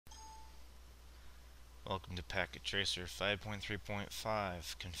Welcome to Packet Tracer 5.3.5,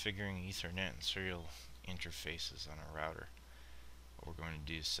 configuring Ethernet and serial interfaces on a router. What we're going to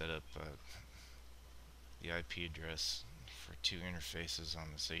do is set up the IP address for two interfaces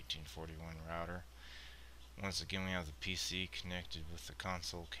on this 1841 router. Once again, we have the PC connected with the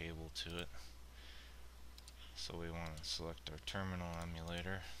console cable to it. So we want to select our terminal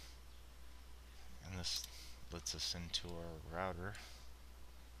emulator, and this lets us into our router.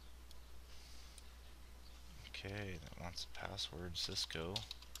 Okay, that wants a password, Cisco,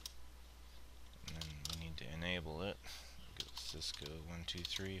 and then we need to enable it. Go Cisco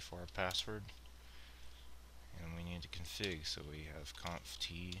 123 for our password, and we need to config, so we have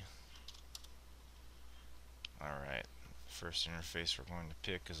conft. Alright, first interface we're going to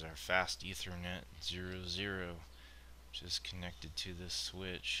pick is our fast Ethernet 00, which is connected to this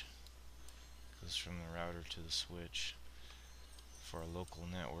switch. Goes from the router to the switch for our local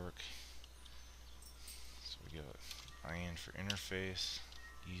network. So we go IN for interface,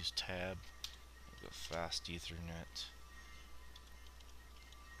 use tab, we go fast Ethernet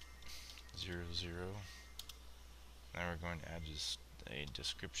 00. Now we're going to add just a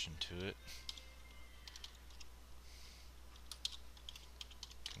description to it.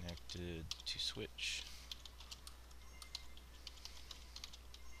 Connected to switch.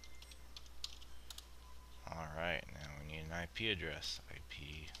 Alright, now we need an IP address.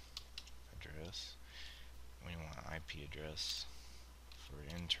 We want an IP address for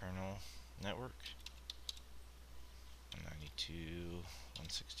internal network.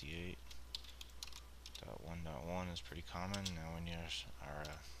 192.168.1.1 is pretty common. Now we need our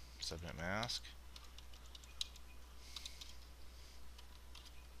subnet mask.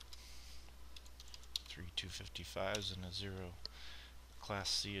 Three 255s and a 0 class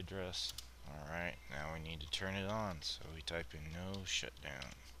C address. Alright, now we need to turn it on, so we type in no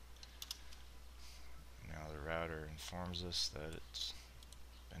shutdown. Now the router informs us that it's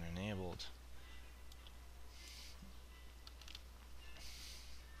been enabled.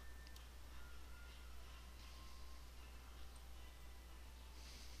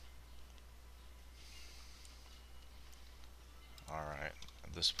 Alright,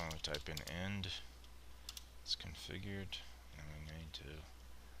 at this point we type in end. It's configured, and we need to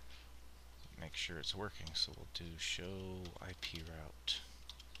make sure it's working, so we'll do show IP route.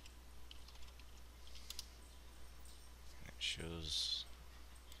 And it shows,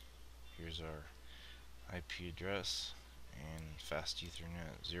 here's our IP address and fast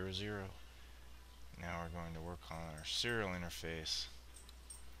Ethernet 00. Now we're going to work on our serial interface.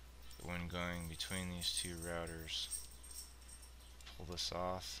 When going between these two routers, pull this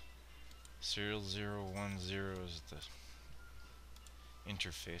off. Serial 010 is the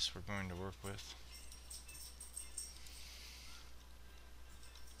interface we're going to work with.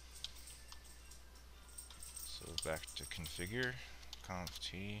 So back to configure,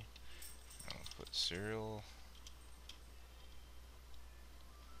 conft, and we'll put serial,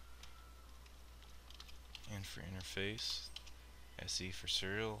 N for interface, SE for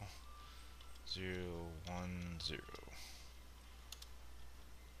serial, 010.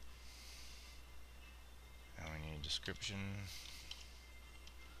 Now we need a description.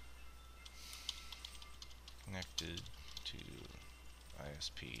 Connected to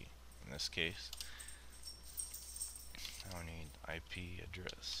ISP in this case. Now we need IP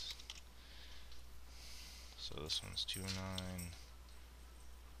address. So this one's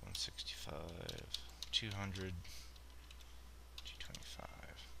 209.165.200.225,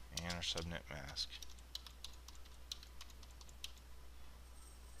 and our subnet mask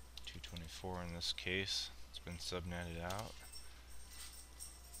 224 in this case. It's been subnetted out.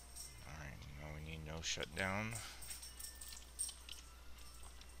 Alright, now we need no shutdown.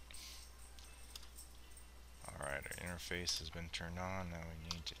 Alright, our interface has been turned on. Now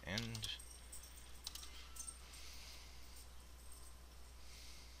we need to end.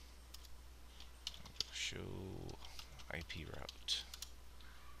 Show IP route.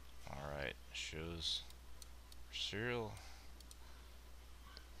 Alright, shows our serial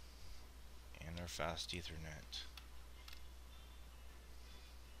and our fast Ethernet.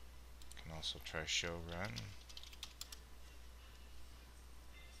 Can also try show run.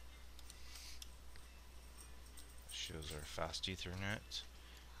 Shows our fast Ethernet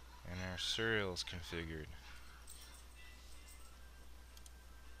and our serial is configured.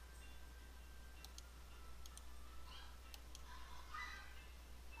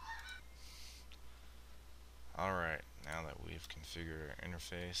 Alright, now that we've configured our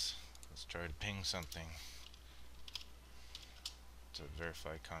interface, let's try to ping something to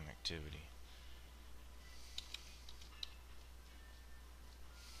verify connectivity.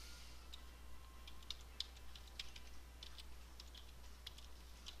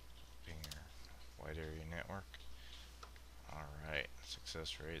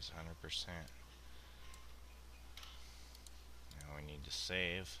 Success rate is 100%. Now we need to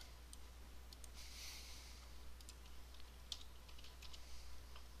save.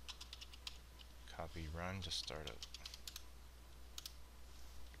 Copy run to startup.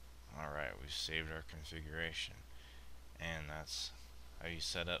 Alright, we've saved our configuration. And that's how you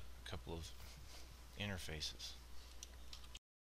set up a couple of interfaces.